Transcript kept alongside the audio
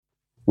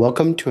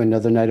Welcome to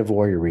another night of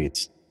Warrior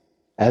Reads.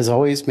 As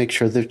always, make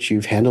sure that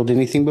you've handled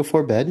anything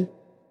before bed,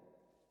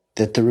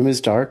 that the room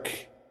is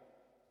dark,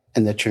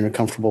 and that you're in a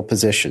comfortable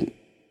position.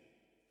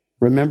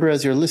 Remember,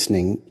 as you're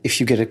listening, if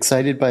you get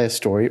excited by a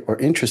story or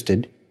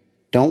interested,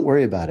 don't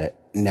worry about it.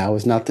 Now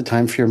is not the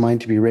time for your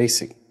mind to be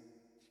racing.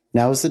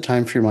 Now is the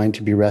time for your mind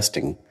to be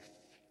resting.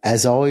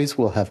 As always,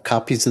 we'll have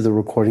copies of the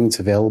recordings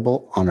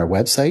available on our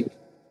website,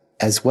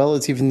 as well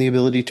as even the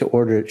ability to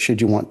order it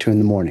should you want to in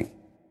the morning.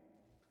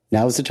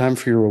 Now is the time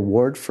for your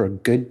reward for a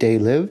good day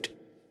lived,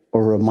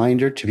 or a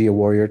reminder to be a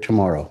warrior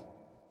tomorrow.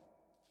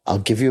 I'll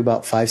give you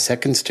about 5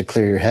 seconds to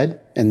clear your head,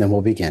 and then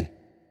we'll begin.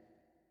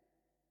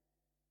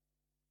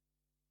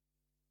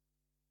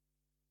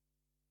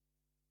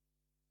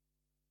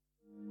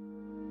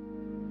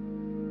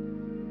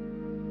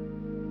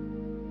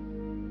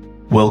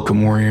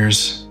 Welcome,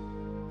 warriors.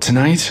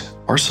 Tonight,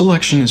 our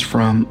selection is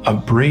from A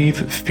Brave,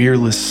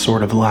 Fearless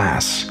Sort of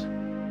Lass,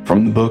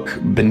 from the book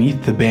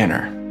Beneath the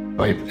Banner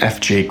by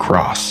F.J.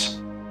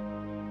 Cross.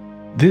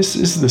 This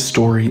is the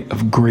story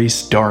of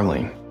Grace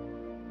Darling,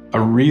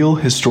 a real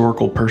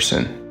historical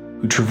person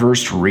who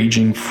traversed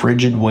raging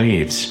frigid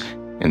waves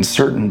and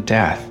certain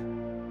death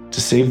to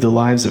save the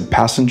lives of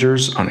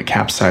passengers on a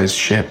capsized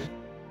ship.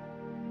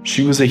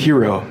 She was a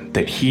hero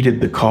that heeded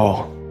the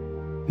call,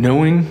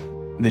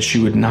 knowing that she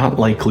would not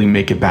likely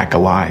make it back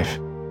alive,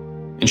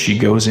 and she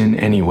goes in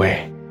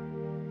anyway.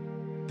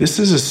 This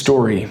is a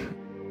story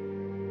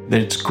that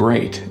it's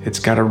great. It's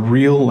got a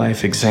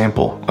real-life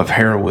example of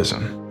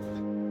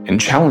heroism and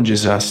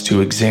challenges us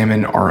to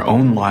examine our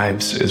own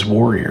lives as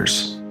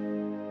warriors.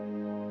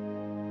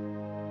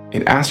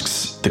 It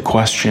asks the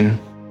question,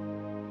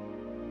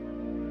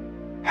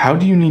 how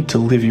do you need to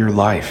live your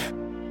life?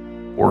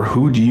 Or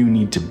who do you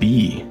need to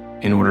be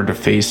in order to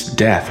face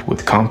death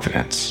with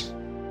confidence?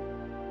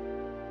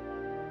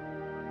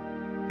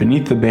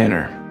 Beneath the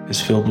Banner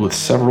is filled with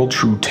several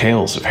true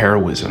tales of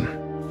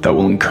heroism that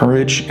will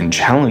encourage and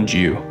challenge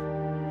you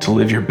to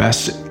live your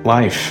best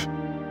life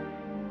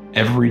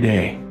every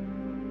day.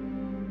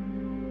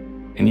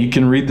 And you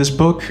can read this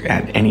book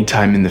at any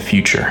time in the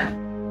future.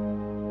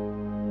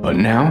 But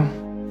now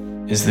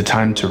is the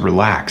time to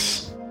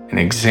relax and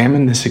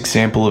examine this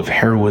example of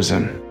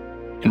heroism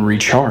and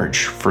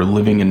recharge for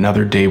living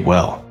another day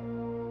well.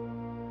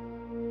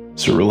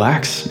 So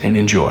relax and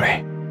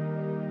enjoy.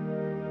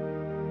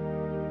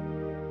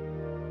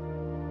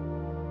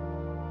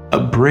 A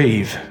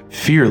Brave,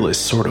 Fearless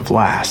Sort of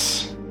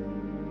Lass.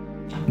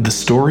 The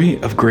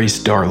story of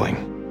Grace Darling.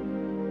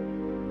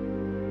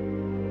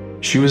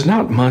 She was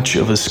not much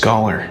of a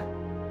scholar.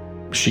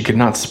 She could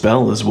not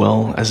spell as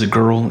well as a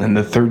girl in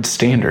the 3rd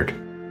standard.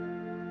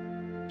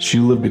 She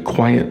lived a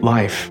quiet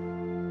life,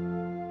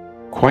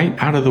 quite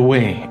out of the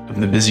way of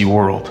the busy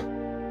world.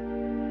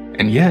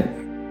 And yet,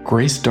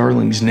 Grace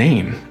Darling's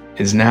name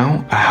is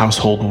now a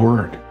household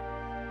word.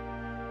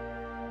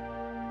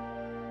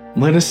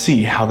 Let us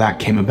see how that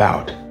came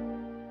about.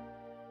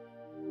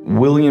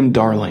 William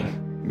Darling,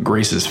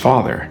 Grace's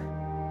father,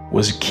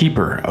 was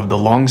keeper of the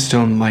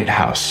Longstone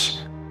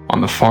Lighthouse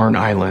on the Farne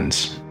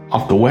Islands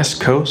off the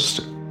west coast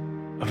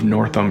of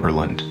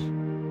Northumberland.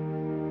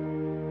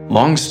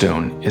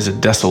 Longstone is a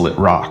desolate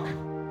rock,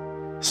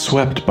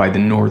 swept by the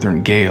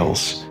northern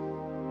gales,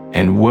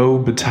 and woe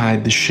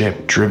betide the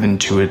ship driven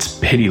to its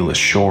pitiless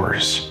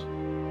shores.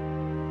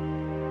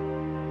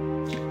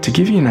 To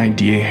give you an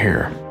idea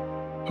here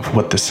of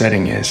what the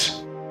setting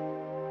is,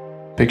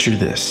 picture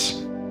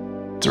this.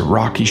 It's a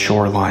rocky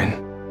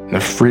shoreline in the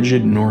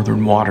frigid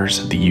northern waters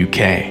of the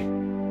UK.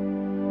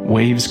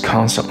 Waves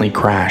constantly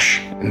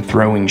crash and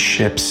throwing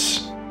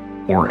ships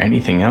or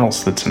anything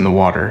else that's in the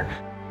water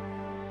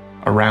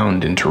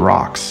around into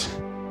rocks.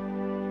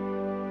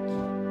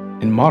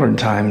 In modern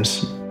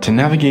times, to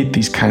navigate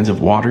these kinds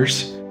of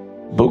waters,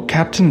 boat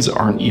captains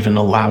aren't even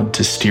allowed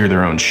to steer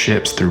their own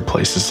ships through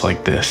places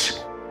like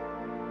this.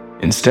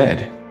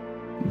 Instead,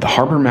 the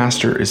harbor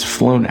master is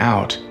flown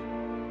out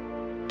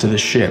to the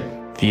ship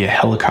via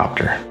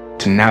helicopter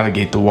to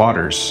navigate the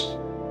waters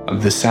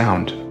of the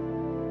Sound,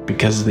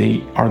 because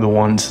they are the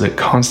ones that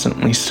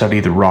constantly study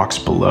the rocks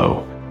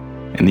below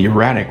and the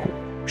erratic,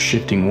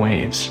 shifting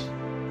waves.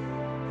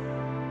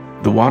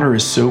 The water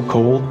is so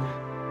cold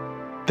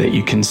that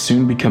you can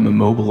soon become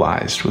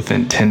immobilized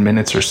within 10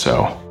 minutes or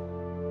so,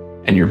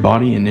 and your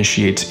body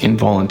initiates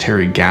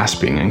involuntary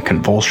gasping and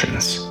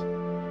convulsions.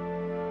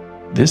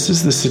 This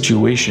is the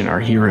situation our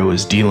hero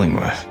is dealing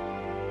with.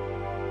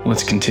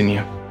 Let's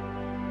continue.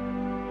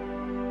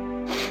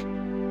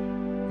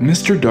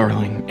 Mr.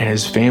 Darling and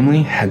his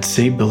family had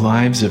saved the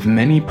lives of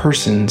many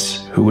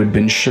persons who had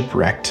been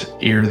shipwrecked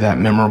ere that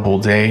memorable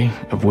day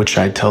of which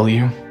I tell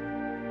you.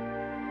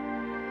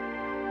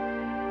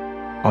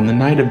 On the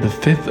night of the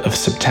 5th of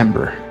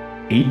September,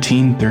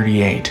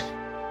 1838,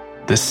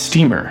 the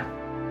steamer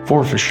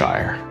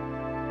Forfarshire,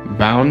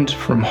 bound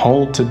from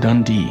Hull to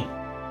Dundee,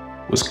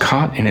 was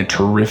caught in a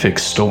terrific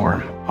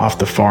storm off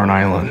the Farne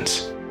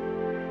Islands.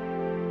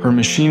 Her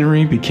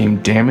machinery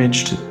became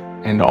damaged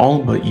and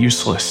all but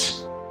useless,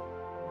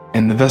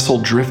 and the vessel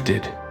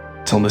drifted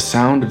till the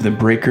sound of the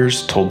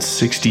breakers told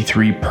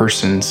 63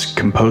 persons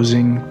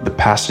composing the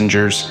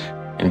passengers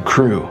and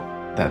crew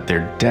that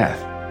their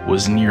death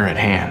was near at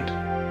hand.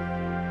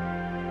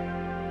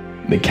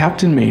 The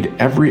captain made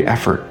every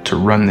effort to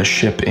run the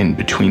ship in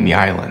between the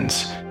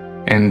islands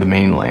and the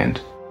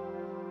mainland,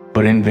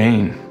 but in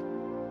vain.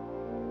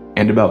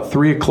 And about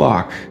 3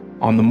 o'clock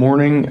on the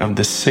morning of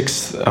the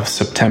 6th of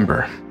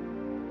September,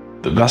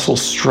 the vessel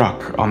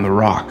struck on the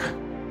rock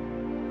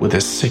with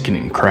a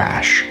sickening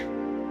crash.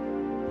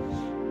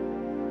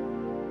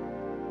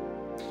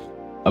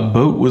 A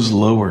boat was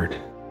lowered,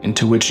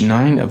 into which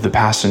 9 of the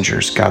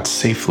passengers got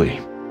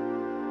safely,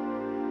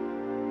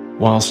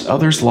 whilst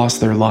others lost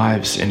their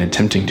lives in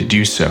attempting to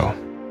do so.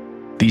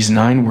 These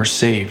 9 were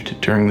saved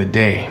during the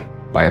day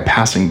by a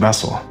passing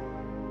vessel.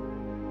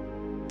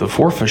 The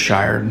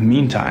Forfarshire,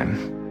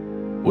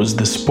 meantime, was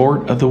the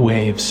sport of the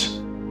waves,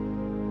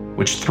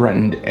 which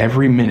threatened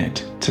every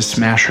minute to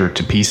smash her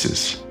to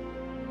pieces.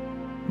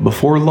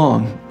 Before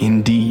long,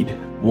 indeed,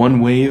 one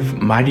wave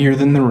mightier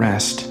than the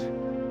rest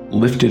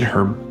lifted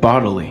her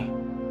bodily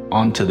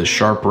onto the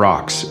sharp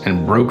rocks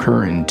and broke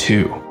her in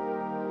two.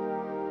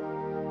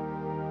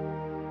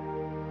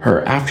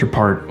 Her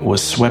afterpart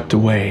was swept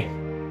away,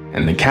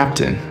 and the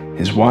captain,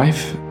 his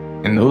wife,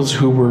 and those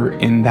who were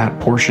in that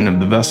portion of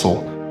the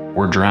vessel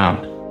were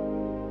drowned.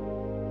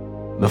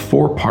 The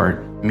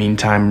forepart,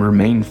 meantime,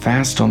 remained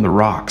fast on the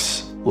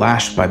rocks,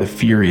 lashed by the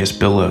furious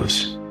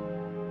billows.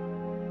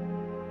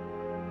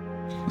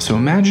 So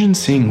imagine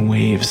seeing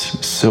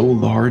waves so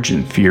large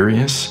and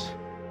furious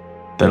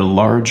that a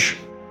large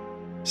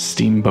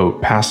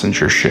steamboat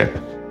passenger ship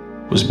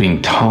was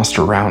being tossed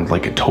around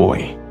like a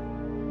toy.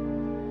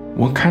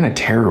 What kind of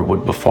terror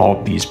would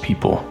befall these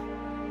people,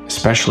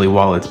 especially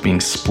while it's being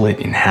split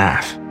in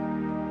half?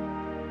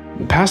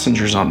 The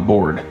passengers on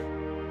board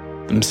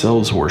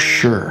themselves were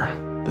sure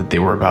that they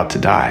were about to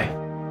die.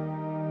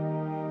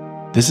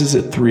 This is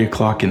at 3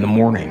 o'clock in the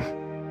morning,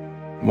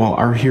 while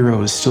our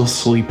hero is still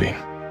sleeping,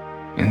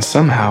 and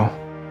somehow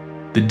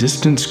the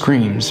distant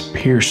screams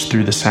pierced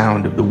through the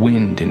sound of the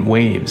wind and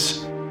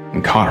waves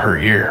and caught her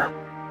ear.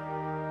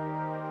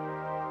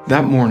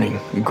 That morning,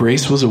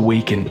 Grace was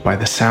awakened by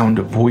the sound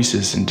of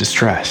voices in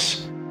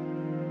distress,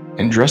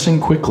 and dressing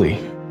quickly,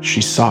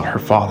 she sought her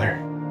father.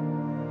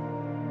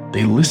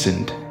 They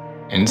listened,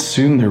 and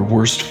soon their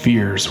worst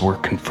fears were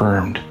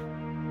confirmed.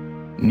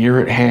 Near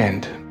at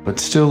hand, but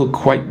still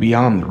quite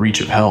beyond the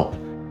reach of help,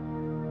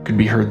 could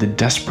be heard the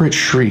desperate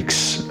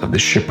shrieks of the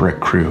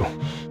shipwreck crew.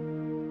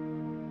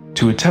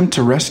 To attempt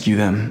to rescue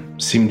them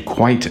seemed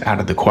quite out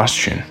of the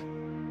question.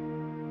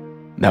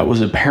 That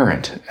was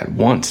apparent at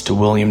once to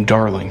William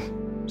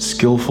Darling,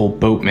 skillful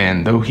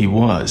boatman though he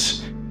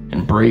was,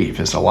 and brave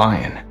as a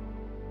lion.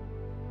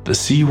 The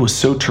sea was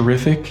so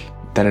terrific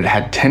that it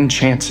had 10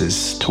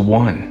 chances to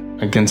 1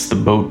 against the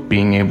boat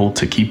being able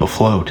to keep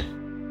afloat.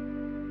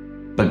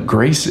 But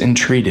Grace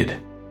entreated,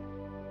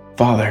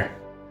 "Father,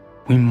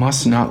 we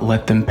must not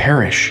let them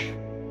perish.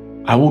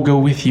 I will go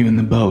with you in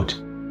the boat,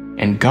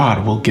 and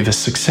God will give us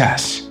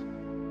success."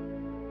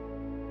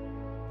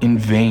 In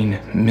vain,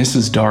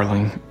 Mrs.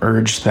 Darling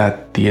urged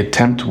that the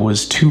attempt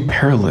was too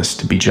perilous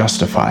to be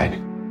justified,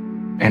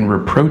 and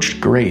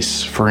reproached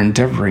Grace for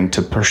endeavoring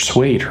to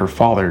persuade her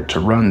father to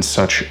run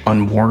such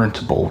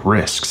unwarrantable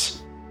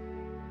risks.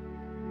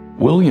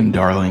 William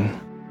Darling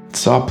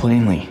saw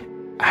plainly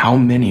how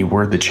many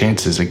were the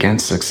chances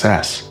against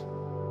success.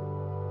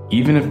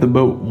 Even if the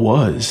boat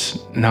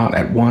was not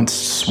at once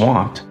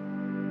swamped,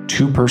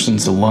 2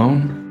 persons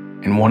alone,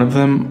 and one of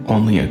them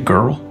only a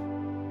girl,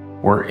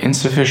 were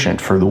insufficient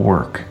for the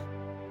work,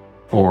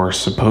 for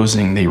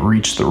supposing they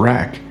reached the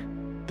wreck,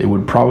 they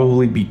would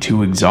probably be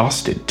too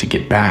exhausted to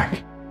get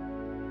back.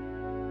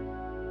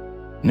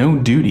 No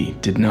duty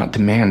did not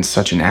demand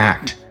such an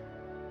act,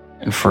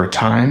 and for a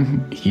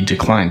time he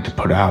declined to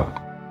put out.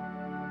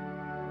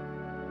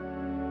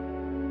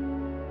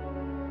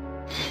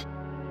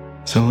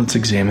 So let's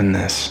examine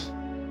this.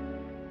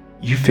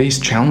 You face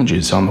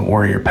challenges on the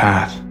warrior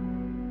path.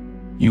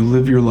 You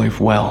live your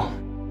life well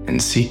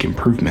and seek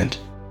improvement.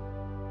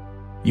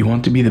 You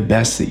want to be the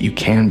best that you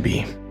can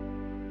be,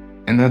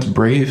 and that's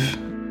brave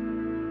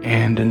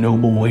and a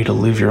noble way to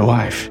live your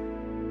life.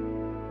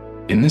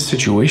 In this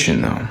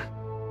situation, though,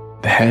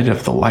 the head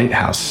of the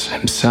lighthouse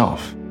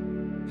himself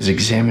is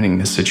examining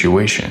the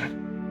situation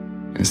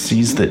and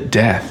sees that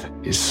death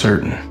is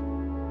certain.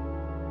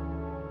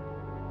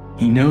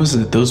 He knows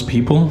that those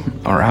people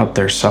are out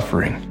there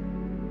suffering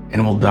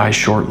and will die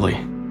shortly,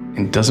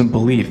 and doesn't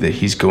believe that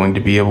he's going to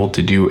be able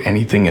to do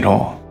anything at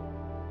all.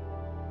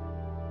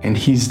 And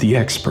he's the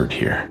expert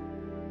here.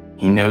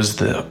 He knows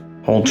the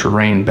whole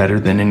terrain better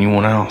than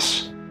anyone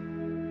else.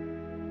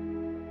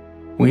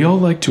 We all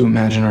like to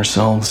imagine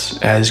ourselves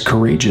as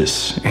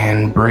courageous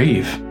and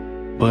brave,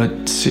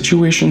 but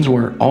situations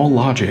where all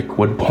logic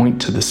would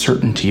point to the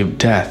certainty of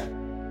death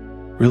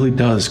really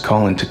does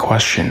call into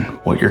question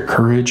what your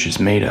courage is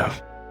made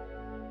of.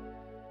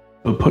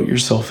 But put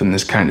yourself in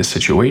this kind of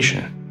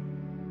situation.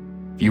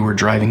 If you were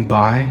driving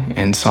by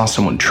and saw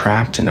someone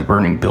trapped in a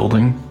burning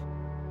building,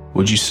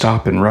 Would you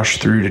stop and rush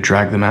through to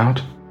drag them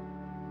out?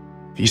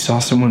 If you saw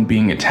someone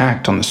being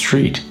attacked on the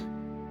street,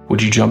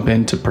 would you jump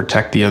in to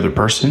protect the other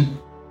person?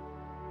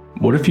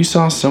 What if you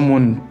saw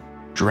someone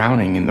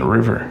drowning in the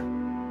river?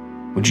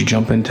 Would you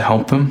jump in to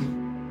help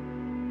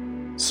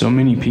them? So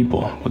many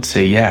people would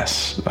say,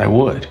 yes, I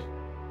would.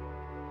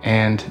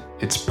 And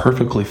it's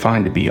perfectly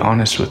fine to be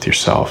honest with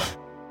yourself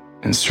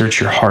and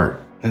search your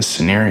heart in this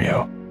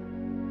scenario.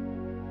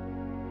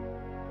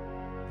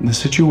 The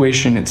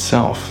situation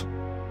itself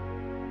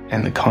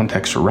and the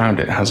context around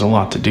it has a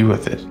lot to do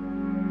with it.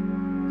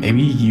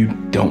 Maybe you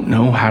don't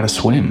know how to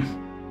swim.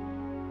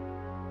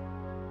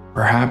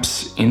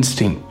 Perhaps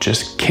instinct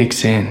just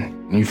kicks in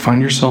and you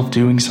find yourself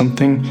doing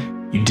something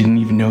you didn't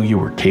even know you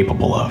were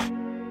capable of.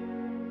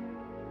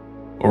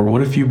 Or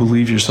what if you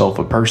believe yourself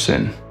a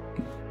person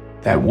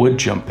that would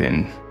jump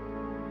in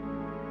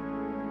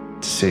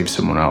to save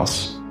someone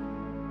else?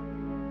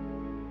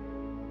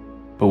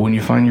 But when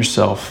you find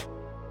yourself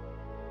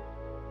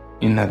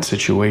in that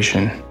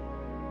situation,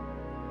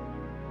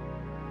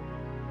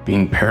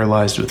 being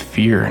paralyzed with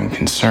fear and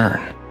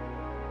concern,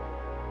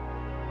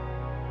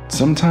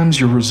 sometimes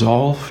your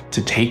resolve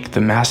to take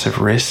the massive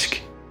risk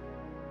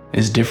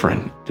is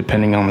different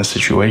depending on the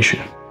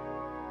situation.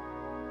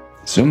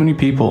 So many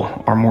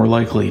people are more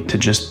likely to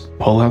just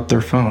pull out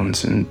their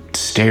phones and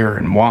stare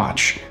and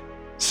watch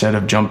instead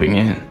of jumping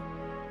in.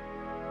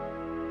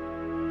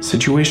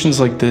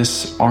 Situations like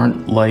this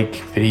aren't like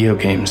video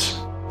games.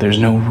 There's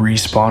no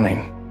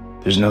respawning.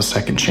 There's no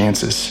second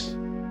chances.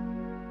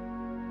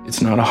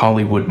 It's not a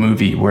Hollywood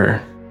movie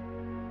where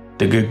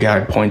the good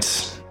guy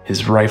points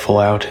his rifle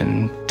out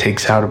and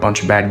takes out a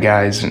bunch of bad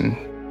guys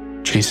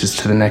and chases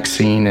to the next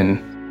scene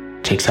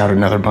and takes out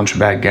another bunch of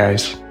bad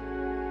guys.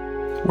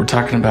 We're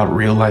talking about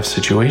real life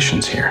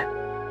situations here.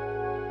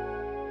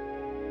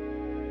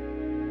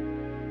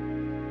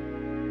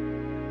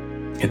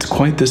 It's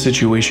quite the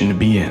situation to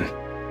be in,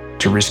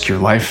 to risk your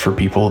life for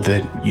people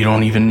that you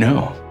don't even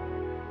know.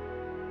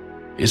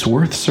 It's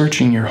worth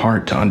searching your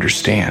heart to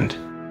understand.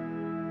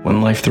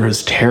 When life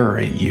throws terror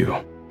at you,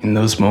 in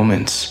those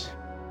moments,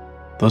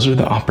 those are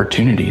the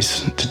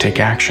opportunities to take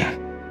action.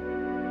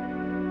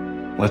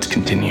 Let's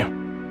continue.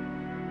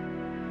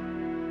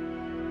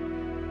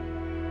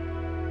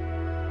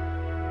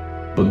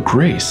 But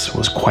Grace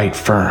was quite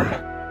firm.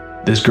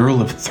 This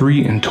girl of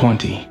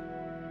 23,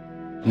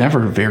 never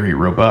very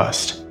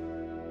robust,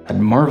 had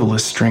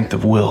marvelous strength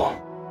of will,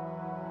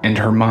 and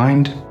her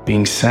mind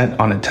being set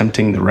on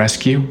attempting the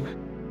rescue,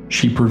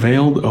 she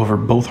prevailed over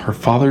both her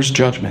father's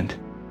judgment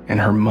and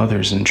her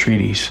mother's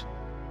entreaties.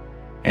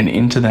 And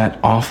into that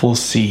awful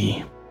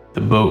sea,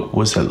 the boat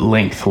was at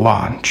length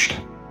launched.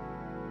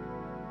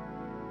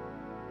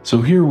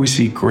 So here we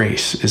see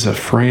Grace is a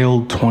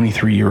frail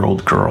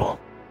 23-year-old girl,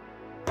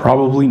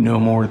 probably no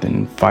more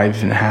than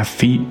 5.5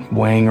 feet,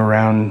 weighing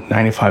around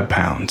 95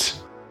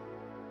 pounds.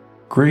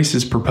 Grace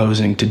is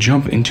proposing to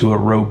jump into a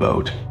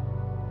rowboat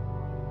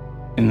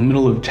in the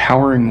middle of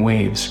towering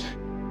waves,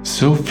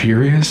 so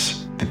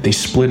furious that they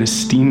split a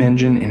steam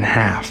engine in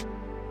half.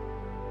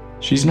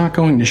 She's not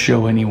going to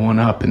show anyone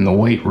up in the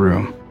weight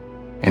room,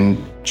 and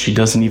she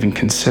doesn't even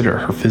consider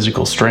her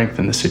physical strength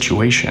in the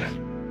situation,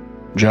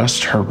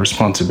 just her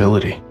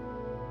responsibility.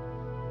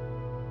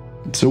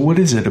 So what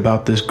is it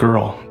about this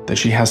girl that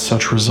she has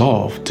such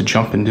resolve to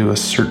jump into a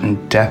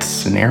certain death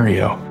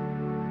scenario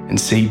and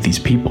save these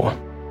people?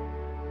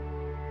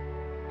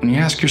 When you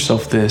ask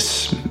yourself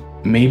this,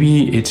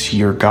 maybe it's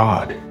your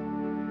God.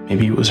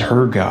 Maybe it was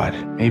her God.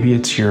 Maybe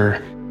it's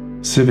your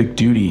civic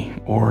duty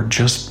or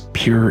just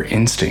pure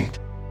instinct.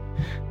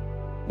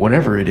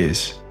 Whatever it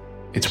is,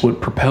 it's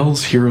what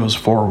propels heroes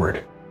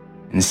forward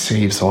and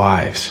saves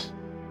lives.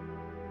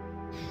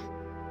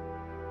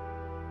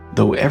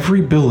 Though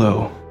every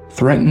billow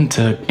threatened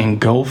to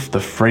engulf the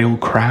frail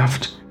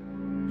craft,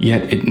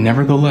 yet it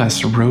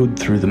nevertheless rode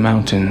through the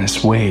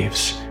mountainous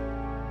waves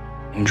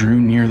and drew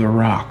near the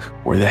rock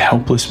where the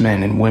helpless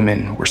men and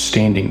women were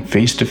standing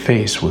face to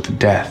face with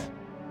death.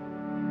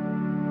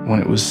 When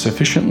it was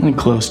sufficiently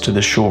close to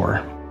the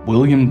shore,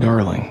 William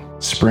Darling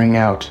sprang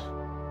out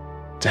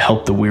to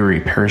help the weary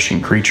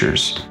perishing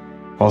creatures,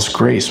 whilst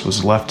Grace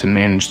was left to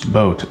manage the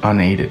boat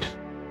unaided.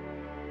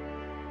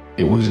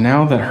 It was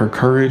now that her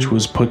courage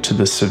was put to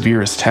the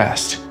severest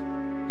test.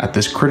 At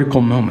this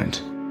critical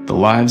moment, the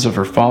lives of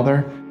her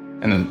father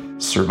and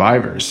the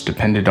survivors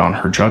depended on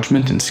her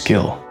judgment and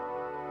skill.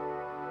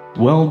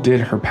 Well did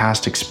her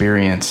past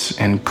experience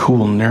and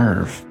cool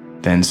nerve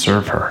then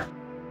serve her.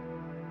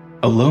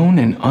 Alone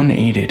and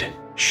unaided,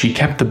 she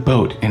kept the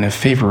boat in a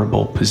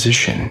favorable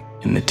position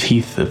in the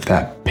teeth of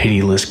that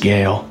pitiless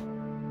gale.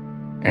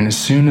 And as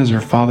soon as her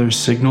father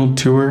signaled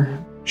to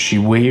her, she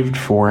waved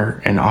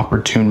for an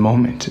opportune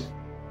moment,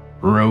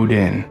 rowed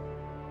in.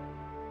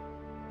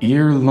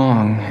 Ere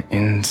long,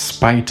 in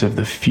spite of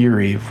the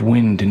fury of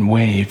wind and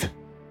wave,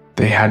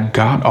 they had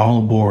got all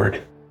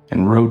aboard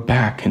and rowed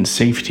back in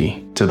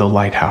safety to the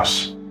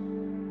lighthouse.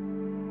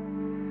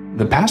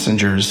 The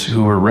passengers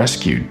who were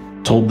rescued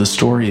told the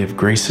story of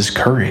Grace's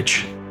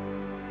courage,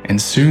 and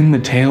soon the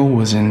tale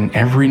was in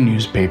every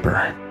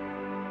newspaper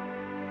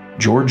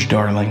George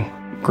Darling,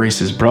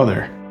 Grace's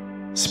brother,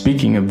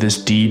 speaking of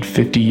this deed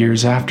 50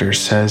 years after,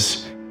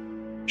 says,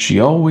 "She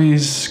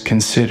always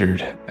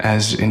considered,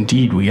 as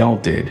indeed we all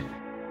did,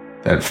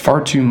 that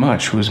far too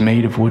much was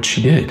made of what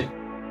she did.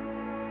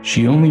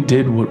 She only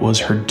did what was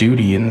her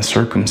duty in the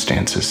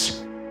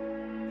circumstances.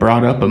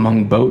 Brought up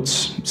among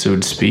boats, so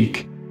to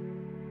speak,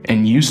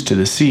 and used to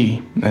the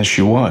sea as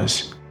she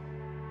was.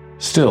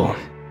 Still,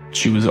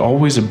 she was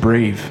always a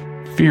brave,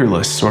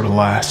 fearless sort of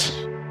lass.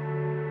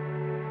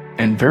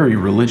 And very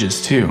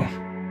religious too.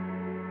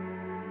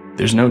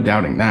 There's no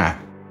doubting that.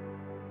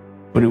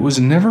 But it was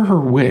never her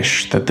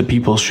wish that the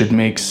people should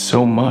make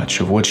so much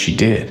of what she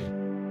did."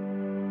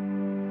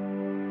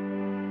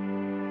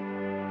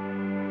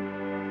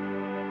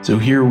 So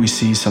here we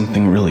see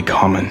something really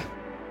common.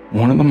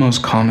 One of the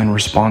most common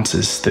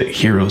responses that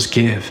heroes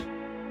give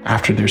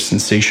after their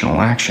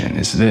sensational action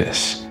is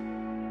this: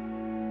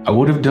 "I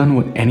would have done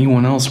what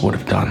anyone else would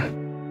have done.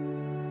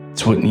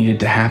 It's what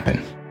needed to happen."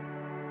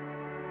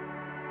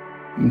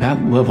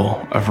 That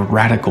level of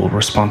radical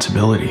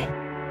responsibility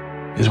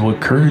is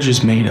what courage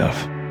is made of.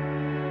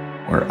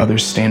 Where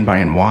others stand by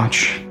and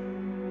watch,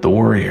 the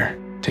warrior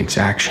takes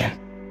action.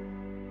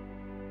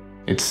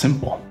 It's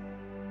simple.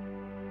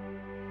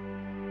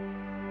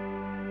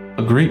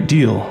 A great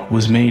deal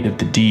was made of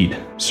the deed,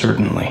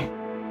 certainly,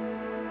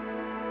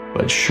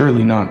 but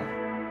surely not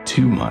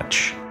too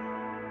much.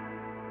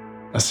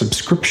 A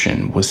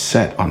subscription was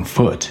set on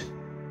foot,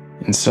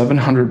 and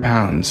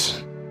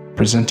 £700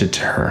 presented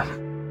to her,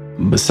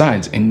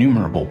 besides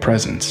innumerable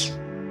presents.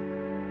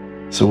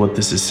 So what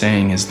this is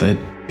saying is that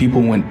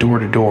people went door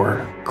to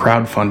door,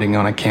 crowdfunding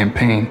on a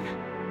campaign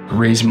to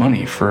raise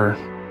money for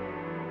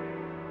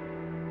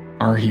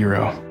our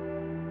hero,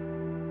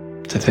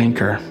 to thank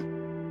her,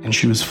 and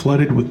she was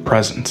flooded with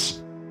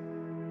presents.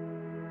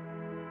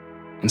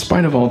 In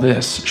spite of all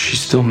this, she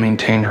still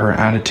maintained her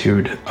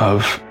attitude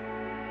of,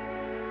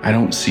 "I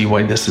don't see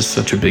why this is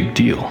such a big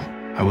deal.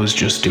 I was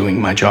just doing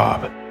my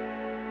job.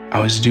 I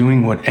was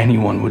doing what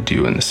anyone would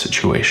do in this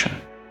situation."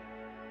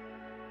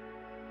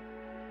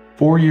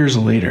 4 years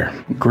later,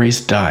 Grace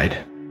died,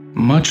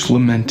 much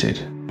lamented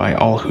by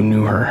all who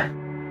knew her.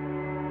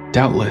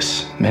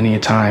 Doubtless, many a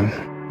time,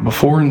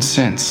 before and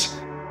since,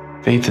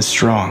 faith is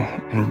strong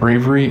and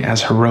bravery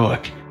as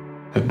heroic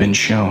have been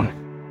shown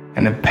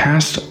and have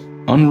passed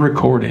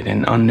unrecorded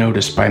and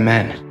unnoticed by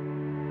men.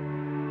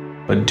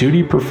 But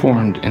duty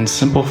performed in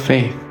simple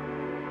faith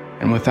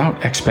and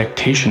without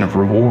expectation of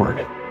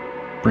reward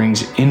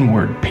brings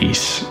inward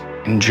peace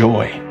and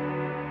joy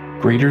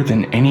greater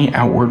than any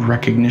outward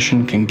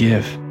recognition can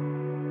give.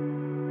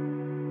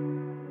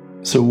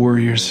 So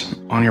warriors,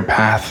 on your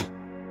path,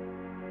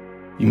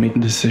 you make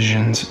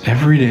decisions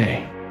every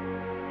day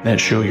that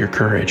show your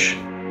courage.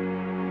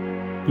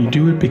 You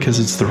do it because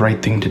it's the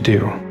right thing to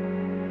do.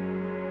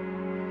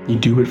 You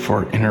do it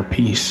for inner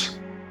peace.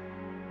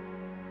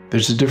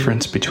 There's a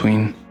difference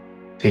between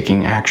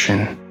taking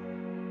action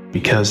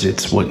because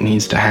it's what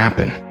needs to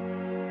happen,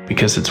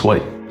 because it's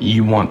what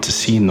you want to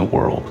see in the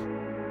world,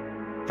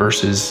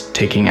 versus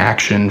taking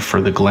action for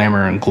the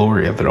glamour and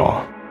glory of it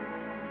all.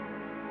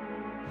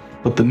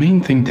 But the main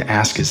thing to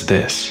ask is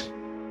this: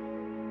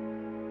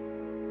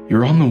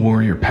 you're on the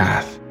warrior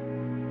path.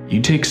 You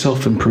take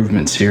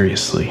self-improvement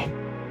seriously.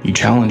 You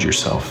challenge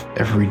yourself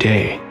every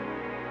day.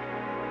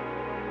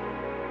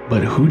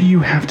 But who do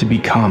you have to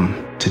become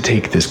to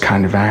take this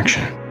kind of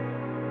action?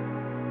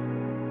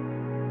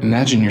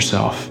 Imagine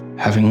yourself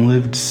having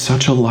lived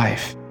such a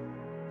life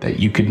that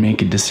you could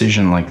make a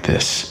decision like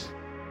this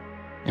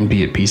and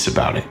be at peace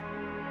about it.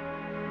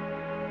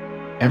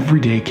 Every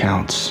day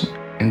counts,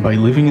 and by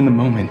living in the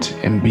moment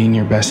and being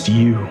your best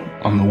you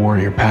on the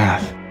warrior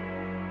path,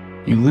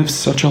 you live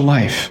such a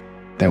life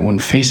that when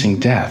facing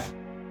death,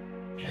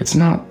 it's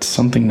not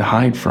something to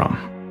hide from.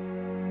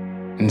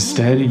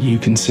 Instead, you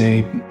can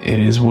say, it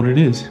is what it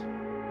is.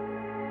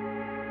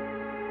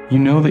 You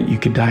know that you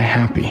could die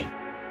happy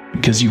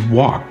because you've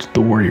walked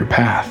the warrior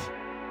path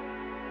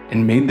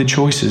and made the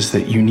choices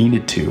that you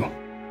needed to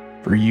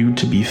for you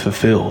to be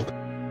fulfilled.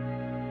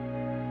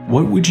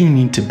 What would you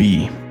need to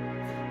be?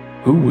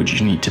 Who would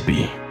you need to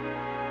be?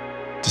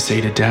 To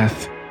say to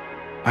death,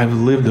 I've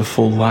lived a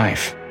full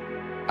life.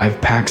 I've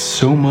packed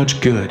so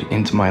much good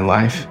into my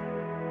life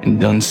and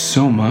done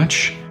so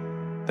much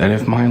that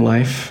if my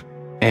life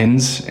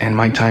ends and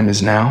my time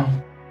is now,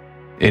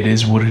 it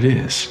is what it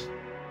is.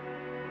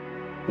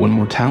 When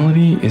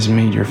mortality is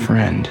made your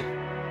friend,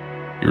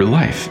 your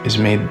life is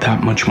made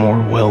that much more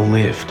well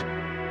lived.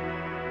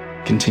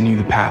 Continue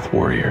the path,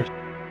 warriors.